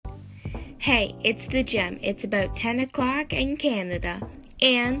Hey, it's the Gem. It's about 10 o'clock in Canada.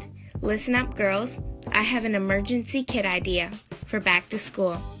 And, listen up girls, I have an emergency kit idea for back to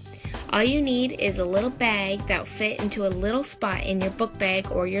school. All you need is a little bag that'll fit into a little spot in your book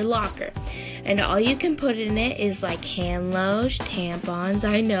bag or your locker. And all you can put in it is like hand lotion, tampons,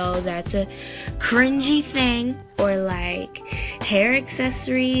 I know that's a cringy thing, or like hair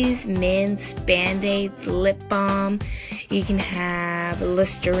accessories, mints, band-aids, lip balm. You can have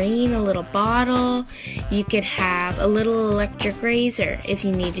Listerine, a little bottle. You could have a little electric razor if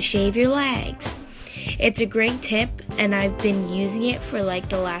you need to shave your legs. It's a great tip, and I've been using it for like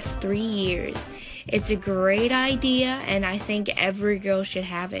the last 3 years. It's a great idea, and I think every girl should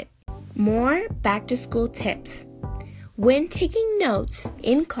have it. More back-to-school tips. When taking notes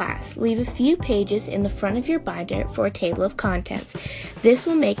in class, leave a few pages in the front of your binder for a table of contents. This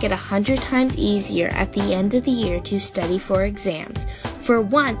will make it 100 times easier at the end of the year to study for exams. For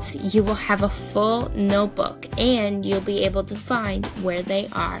once, you will have a full notebook, and you'll be able to find where they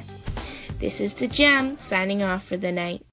are. This is the Gem, signing off for the night.